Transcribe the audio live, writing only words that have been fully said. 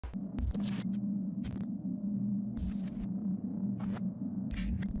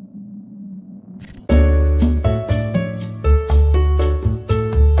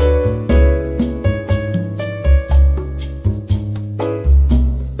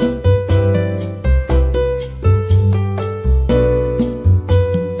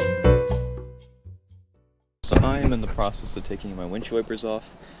process of taking my windshield wipers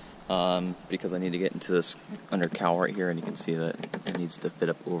off because I need to get into this under cowl right here, and you can see that it needs to fit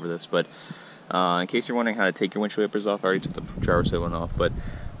up over this. But in case you're wondering how to take your windshield wipers off, I already took the driver's side one off, but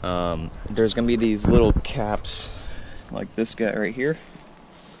there's going to be these little caps like this guy right here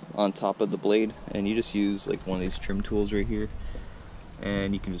on top of the blade, and you just use like one of these trim tools right here,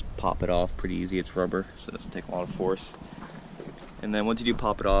 and you can just pop it off pretty easy. It's rubber, so it doesn't take a lot of force. And then once you do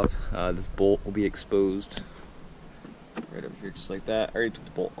pop it off, this bolt will be exposed right over here, just like that. I already took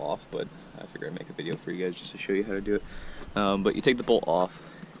the bolt off, but I figured I'd make a video for you guys just to show you how to do it. But you take the bolt off,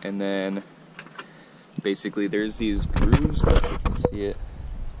 and then basically there's these grooves, if you can see it.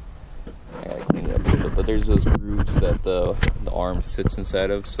 I gotta clean it up a little bit, but there's those grooves that the arm sits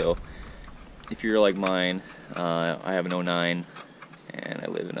inside of. So if you're like mine, I have an 09 and I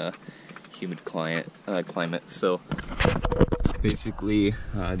live in a humid climate, so basically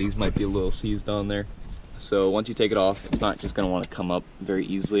these might be a little seized on there. So once you take it off, it's not just going to want to come up very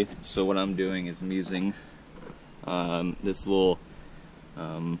easily. So what I'm doing is I'm using this little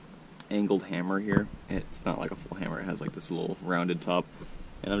angled hammer here. It's not like a full hammer, it has like this little rounded top,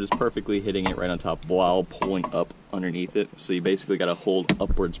 and I'm just perfectly hitting it right on top while pulling up underneath it. So you basically got to hold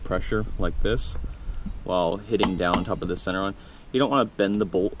upwards pressure like this while hitting down on top of the center on. You don't want to bend the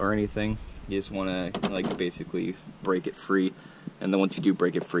bolt or anything, you just want to like basically break it free, and then once you do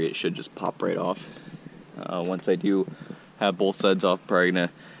break it free, it should just pop right off. Once I do have both sides off, I'm probably going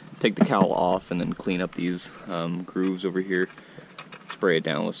to take the cowl off and then clean up these grooves over here, spray it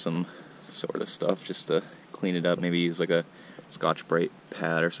down with some sort of stuff just to clean it up, maybe use like a Scotch-Brite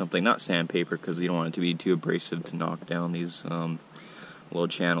pad or something, not sandpaper because you don't want it to be too abrasive to knock down these little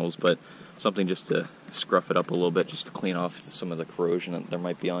channels, but something just to scruff it up a little bit, just to clean off some of the corrosion that there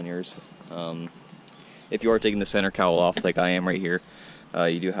might be on yours. If you are taking the center cowl off like I am right here,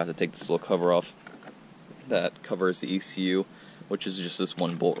 you do have to take this little cover off that covers the ECU, which is just this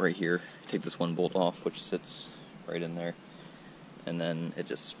one bolt right here. Take this one bolt off, which sits right in there, and then it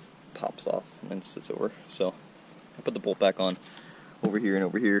just pops off and then sits over. So I put the bolt back on over here and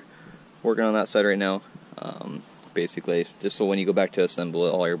over here, working on that side right now. Basically, just so when you go back to assemble it,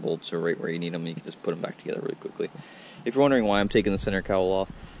 all your bolts are right where you need them, you can just put them back together really quickly. If you're wondering why I'm taking the center cowl off,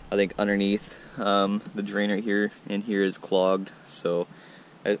 I think underneath the drain right here in here is clogged, so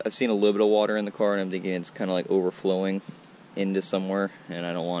I've seen a little bit of water in the car, and I'm thinking it's kind of like overflowing into somewhere, and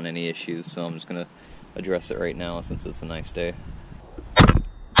I don't want any issues, so I'm just going to address it right now since it's a nice day.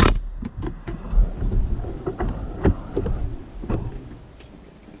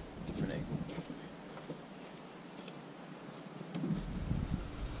 Different angle.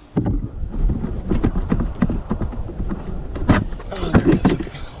 Oh, there it is. Okay.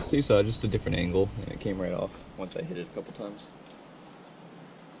 So you saw just a different angle, and it came right off once I hit it a couple times.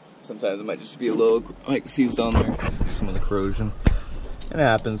 Sometimes it might just be a little like seized on there, some of the corrosion, and it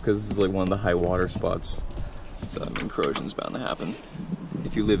happens because this is like one of the high water spots. So I mean, corrosion's bound to happen.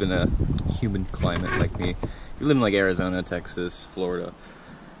 If you live in a humid climate like me, you live in like Arizona, Texas, Florida,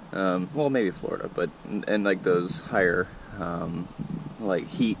 well maybe Florida, but and like those higher like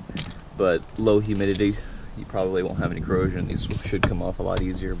heat but low humidity, you probably won't have any corrosion. These should come off a lot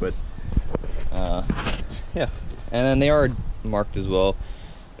easier, but yeah. And then they are marked as well.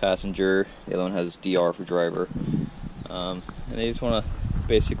 Passenger, the other one has DR for driver, and they just want to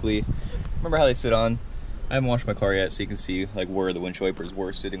basically remember how they sit on. I haven't washed my car yet, so you can see like where the windshield wipers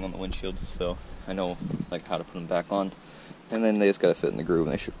were sitting on the windshield, so I know like how to put them back on. And then they just gotta fit in the groove,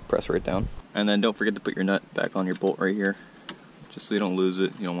 and they should press right down. And then don't forget to put your nut back on your bolt right here, just so you don't lose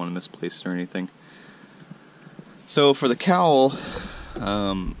it. You don't want to misplace it or anything. So for the cowl,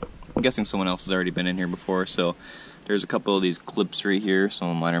 I'm guessing someone else has already been in here before, so there's a couple of these clips right here. Some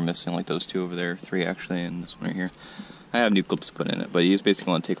of mine are missing, like those two over there, 3 actually, and this one right here. I have new clips put in it, but you just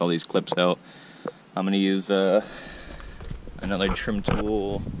basically want to take all these clips out. I'm going to use another trim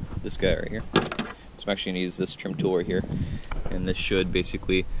tool, this guy right here. So I'm actually going to use this trim tool right here, and this should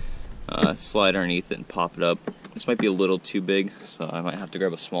basically slide underneath it and pop it up. This might be a little too big, so I might have to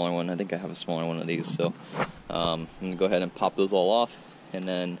grab a smaller one. I think I have a smaller one of these, so I'm going to go ahead and pop those all off, and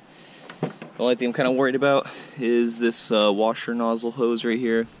then the only thing I'm kind of worried about is this washer nozzle hose right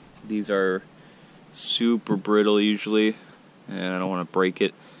here. These are super brittle usually, and I don't want to break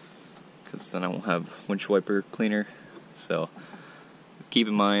it because then I won't have windshield wiper cleaner. So keep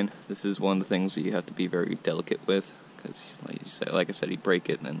in mind, this is one of the things that you have to be very delicate with, because like I said, you break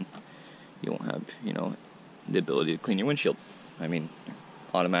it and then you won't have, you know, the ability to clean your windshield. I mean,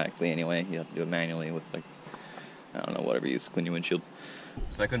 automatically anyway. You have to do it manually with like, I don't know, whatever you use to clean your windshield.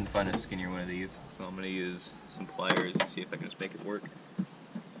 So I couldn't find a skinnier one of these, so I'm going to use some pliers and see if I can just make it work.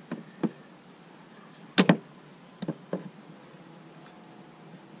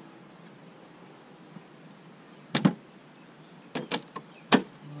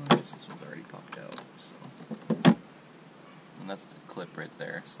 one's already popped out, so. And that's the clip right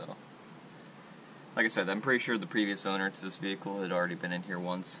there, so. Like I said, I'm pretty sure the previous owner to this vehicle had already been in here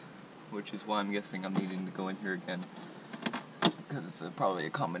once, which is why I'm guessing I'm needing to go in here again, because it's probably a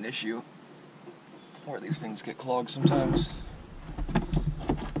common issue where these things get clogged sometimes.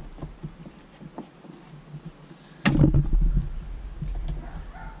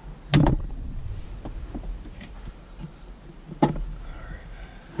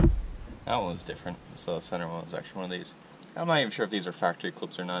 That one was different, so the center one was actually one of these. I'm not even sure if these are factory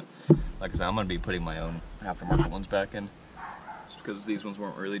clips or not. Like I said, I'm going to be putting my own aftermarket ones back in, just because these ones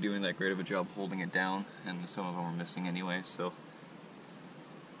weren't really doing that great of a job holding it down, and some of them were missing anyway, so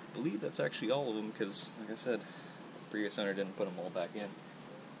I believe that's actually all of them, because, like I said, the previous owner didn't put them all back in.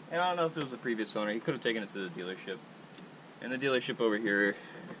 And I don't know if it was the previous owner, he could have taken it to the dealership. And the dealership over here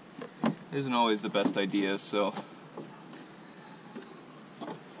isn't always the best idea, so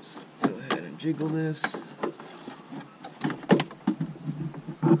go ahead and jiggle this.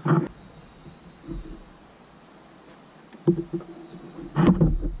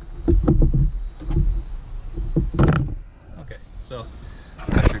 Okay, so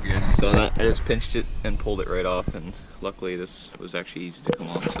after you guys saw that, I just pinched it and pulled it right off, and luckily this was actually easy to come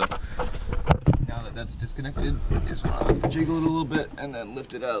off. So now that that's disconnected, I just want to jiggle it a little bit and then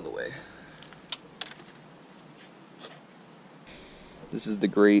lift it out of the way. This is the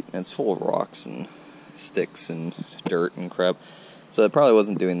grate, and it's full of rocks and sticks and dirt and crap, so it probably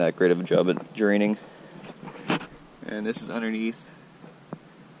wasn't doing that great of a job at draining. And this is underneath,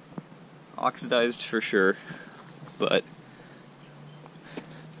 oxidized for sure, but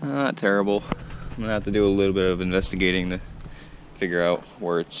not terrible. I'm gonna have to do a little bit of investigating to figure out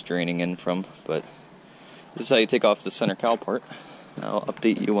where it's draining in from, but this is how you take off the center cowl part. I'll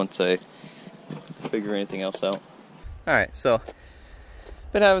update you once I figure anything else out. Alright, so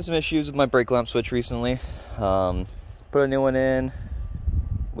been having some issues with my brake lamp switch recently. Put a new one in.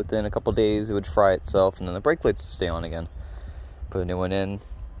 Within a couple days it would fry itself, and then the brake lights would stay on again. Put a new one in,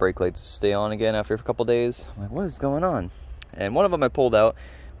 brake lights stay on again after a couple days. I'm like, what is going on? And one of them I pulled out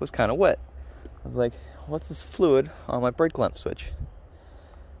was kind of wet. I was like, what's this fluid on my brake lamp switch?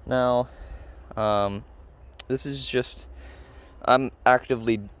 Now, this is just, I'm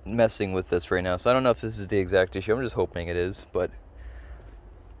actively messing with this right now, so I don't know if this is the exact issue. I'm just hoping it is, but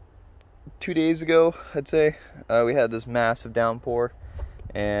 2 days ago, I'd say, we had this massive downpour,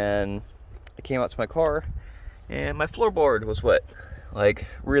 and I came out to my car, and my floorboard was wet, like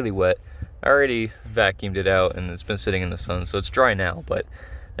really wet. I already vacuumed it out, and it's been sitting in the sun, so it's dry now, but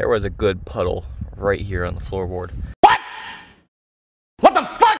there was a good puddle right here on the floorboard. What? What the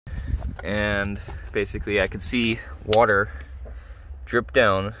fuck? And basically I could see water drip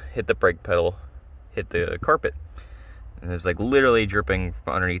down, hit the brake pedal, hit the carpet. And it was like literally dripping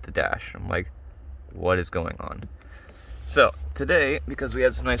from underneath the dash. I'm like, what is going on? So today, because we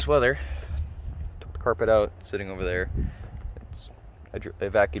had some nice weather, took the carpet out, sitting over there. I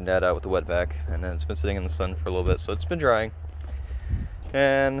vacuumed that out with the wet vac, and then it's been sitting in the sun for a little bit, so it's been drying.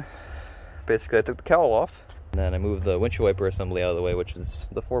 And basically I took the cowl off, and then I moved the windshield wiper assembly out of the way, which is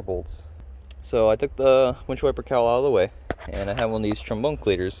the 4 bolts. So I took the windshield wiper cowl out of the way, and I have one of these trombone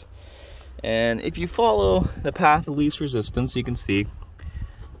cleaters. And if you follow the path of least resistance, you can see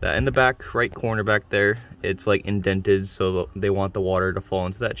that in the back right corner back there, it's like indented, so they want the water to fall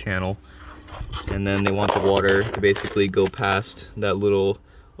into that channel. And then they want the water to basically go past that little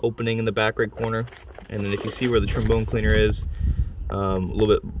opening in the back right corner. And then if you see where the trombone cleaner is, a little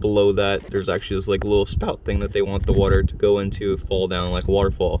bit below that, there's actually this like little spout thing that they want the water to go into, fall down like a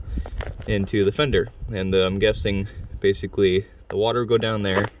waterfall into the fender. And I'm guessing basically the water will go down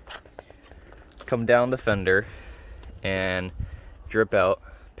there, come down the fender, and drip out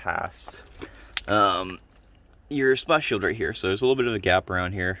past your splash shield right here. So there's a little bit of a gap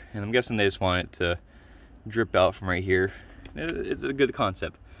around here, and I'm guessing they just want it to drip out from right here. It's a good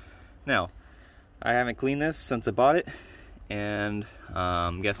concept. Now, I haven't cleaned this since I bought it, and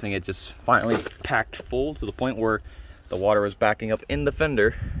I'm guessing it just finally packed full to the point where the water was backing up in the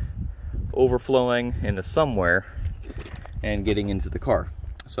fender, overflowing into somewhere, and getting into the car.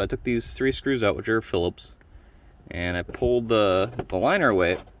 So I took these 3 screws out, which are Phillips, and I pulled the liner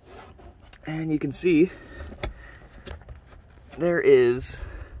away, and you can see there is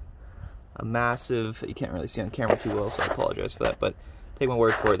a massive, you can't really see on camera too well, so I apologize for that, but take my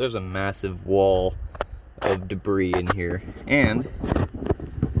word for it, there's a massive wall of debris in here. And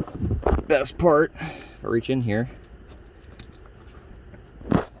best part, if I reach in here,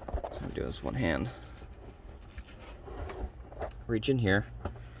 so I'm gonna do this one hand, reach in here,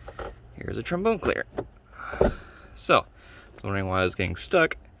 here's a trombone cleaner. So, I was wondering why I was getting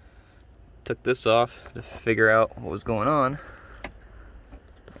stuck. took this off to figure out what was going on.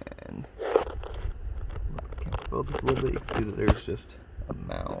 And focus a little bit, you can see that there's just a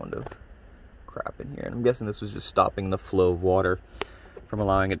mound of crap in here. And I'm guessing this was just stopping the flow of water from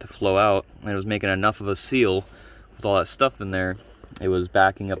allowing it to flow out. And it was making enough of a seal with all that stuff in there. It was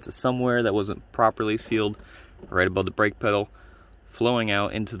backing up to somewhere that wasn't properly sealed, right above the brake pedal, flowing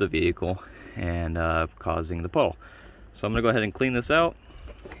out into the vehicle and causing the puddle. So I'm gonna go ahead and clean this out,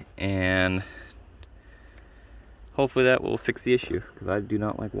 and hopefully that will fix the issue, because I do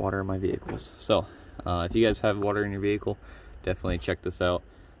not like water in my vehicles. So if you guys have water in your vehicle, definitely check this out.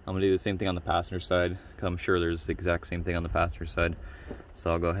 I'm gonna do the same thing on the passenger side, because I'm sure there's the exact same thing on the passenger side.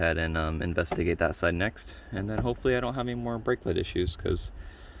 So I'll go ahead and investigate that side next, and then hopefully I don't have any more brake light issues, because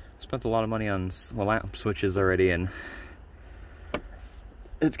I spent a lot of money on lamp switches already, and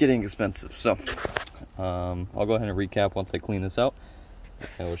it's getting expensive. So I'll go ahead and recap once I clean this out,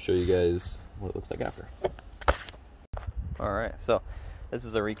 and we'll show you guys what it looks like after. Alright, so this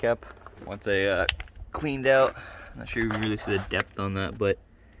is a recap once I cleaned out. I'm not sure you can really see the depth on that, but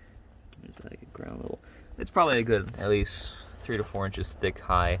there's like a ground level. It's probably a good at least 3 to 4 inches thick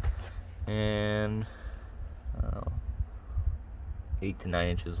high, and 8 to 9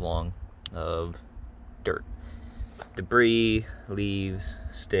 inches long of dirt, debris, leaves,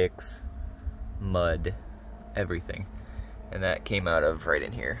 sticks, mud, everything, and that came out of right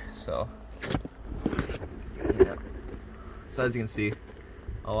in here. So yeah, so as you can see,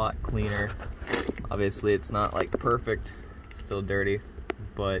 a lot cleaner. Obviously it's not like perfect, it's still dirty,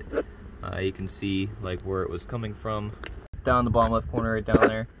 but you can see like where it was coming from. Down the bottom left corner, right down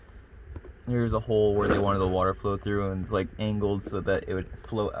there, here's a hole where they wanted the water flow through, and it's like angled so that it would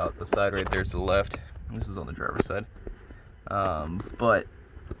flow out the side right there to the left. This is on the driver's side. But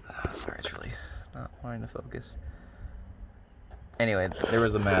sorry, it's really not wanting to focus. Anyway, there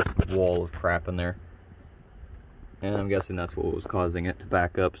was a massive wall of crap in there, and I'm guessing that's what was causing it to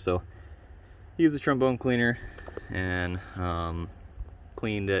back up. So used the trombone cleaner and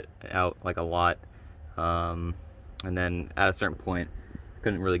cleaned it out like a lot, and then at a certain point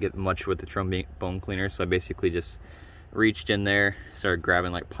couldn't really get much with the trombone cleaner, so I basically just reached in there, started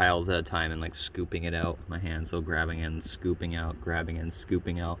grabbing like piles at a time and like scooping it out with my hand. So grabbing and scooping out, grabbing and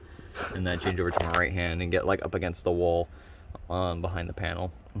scooping out, and then change over to my right hand and get like up against the wall behind the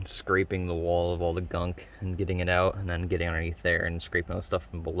panel and scraping the wall of all the gunk and getting it out, and then getting underneath there and scraping the stuff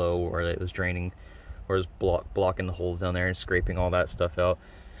from below where it was draining, or was blocking the holes down there, and scraping all that stuff out.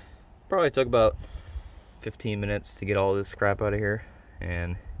 Probably took about 15 minutes to get all this crap out of here,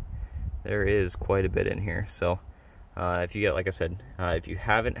 and there is quite a bit in here. So if you get, like I said, if you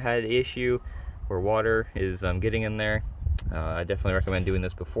haven't had the issue where water is getting in there, I definitely recommend doing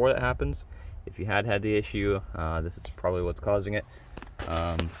this before that happens. If you had the issue, this is probably what's causing it.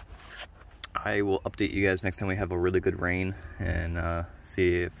 I will update you guys next time we have a really good rain, and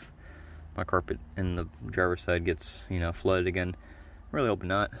see if my carpet in the driver's side gets, flooded again. I'm really hoping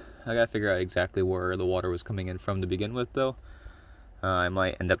not. I gotta figure out exactly where the water was coming in from to begin with, though. I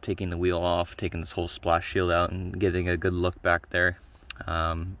might end up taking the wheel off, taking this whole splash shield out, and getting a good look back there,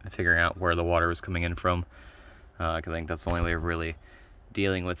 figuring out where the water was coming in from, because I think that's the only way of really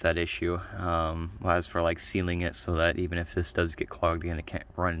dealing with that issue. As for like sealing it so that even if this does get clogged again, it can't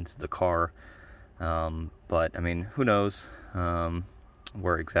run into the car. But I mean, who knows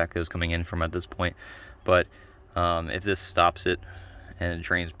where exactly it was coming in from at this point. But if this stops it and it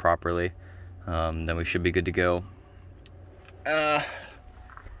drains properly, then we should be good to go. And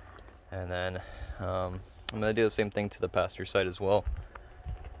then I'm gonna do the same thing to the passenger side as well.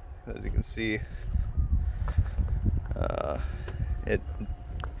 As you can see, it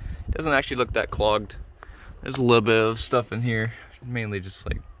doesn't actually look that clogged. There's a little bit of stuff in here, mainly just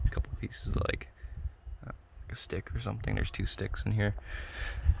like a couple pieces of like a stick or something. There's 2 sticks in here,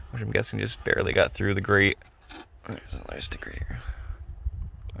 which I'm guessing just barely got through the grate. There's another stick right here.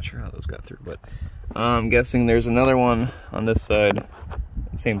 Not sure how those got through, but I'm guessing there's another one on this side,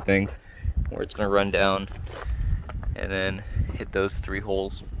 same thing, where it's gonna run down and then hit those 3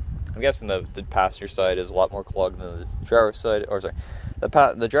 holes. I'm guessing the passenger side is a lot more clogged than the driver's side, or sorry,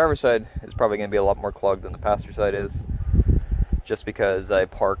 the driver's side is probably gonna be a lot more clogged than the passenger side is, just because I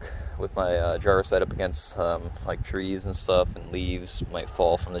park with my driver's side up against like trees and stuff, and leaves might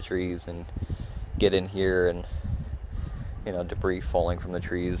fall from the trees and get in here, and debris falling from the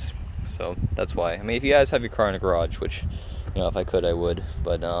trees. So that's why. I mean, if you guys have your car in a garage, which if I could I would,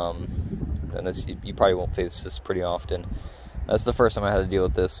 but then this, you probably won't face this pretty often. That's the first time I had to deal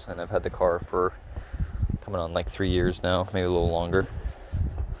with this, and I've had the car for coming on like 3 years now, maybe a little longer.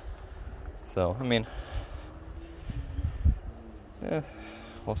 So I mean, yeah,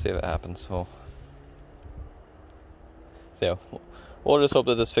 we'll see if it happens. So yeah, we'll just hope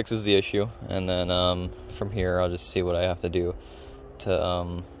that this fixes the issue, and then from here I'll just see what I have to do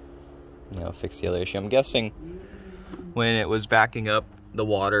to you know, fix the other issue. I'm guessing when it was backing up, the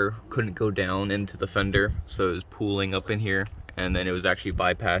water couldn't go down into the fender, so it was pooling up in here, and then it was actually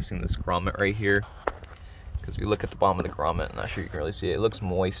bypassing this grommet right here. Because we look at the bottom of the grommet, I'm not sure you can really see it. It looks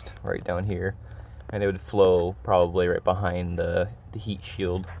moist right down here, and it would flow probably right behind the heat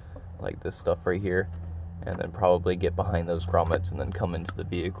shield, like this stuff right here, and then probably get behind those grommets and then come into the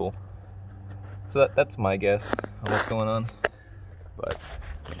vehicle. So that's my guess on what's going on, but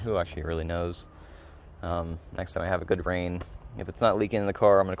I mean, who actually really knows? Next time I have a good rain, if it's not leaking in the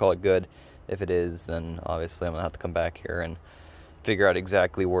car, I'm going to call it good. If it is, then obviously I'm going to have to come back here and figure out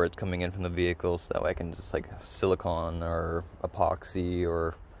exactly where it's coming in from the vehicle, so that way I can just like silicone or epoxy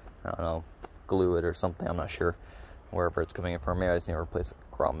or, I don't know, glue it or something. I'm not sure wherever it's coming in from. Maybe I just need to replace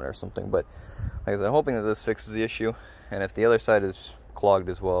a grommet or something. But like I said, I'm hoping that this fixes the issue, and if the other side is clogged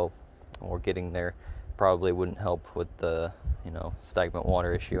as well, or getting there, probably wouldn't help with the, you know, stagnant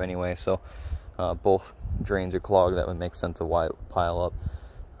water issue anyway. So both drains are clogged. That would make sense of why it would pile up.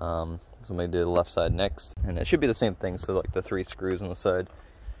 So I'm going to do the left side next, and it should be the same thing. So like the 3 screws on the side,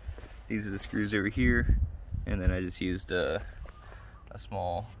 these are the screws over here, and then I just used a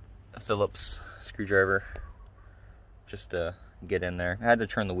small Phillips screwdriver just to get in there. I had to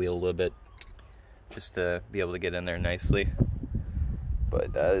turn the wheel a little bit just to be able to get in there nicely,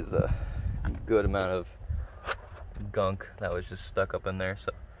 but that is a good amount of gunk that was just stuck up in there.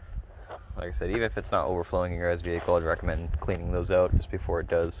 So like I said, even if it's not overflowing in your guys' vehicle, I'd recommend cleaning those out just before it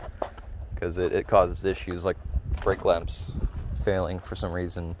does, because it causes issues like brake lamps failing for some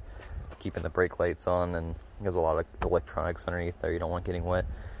reason, keeping the brake lights on, and there's a lot of electronics underneath there you don't want getting wet.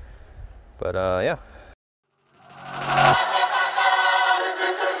 But yeah,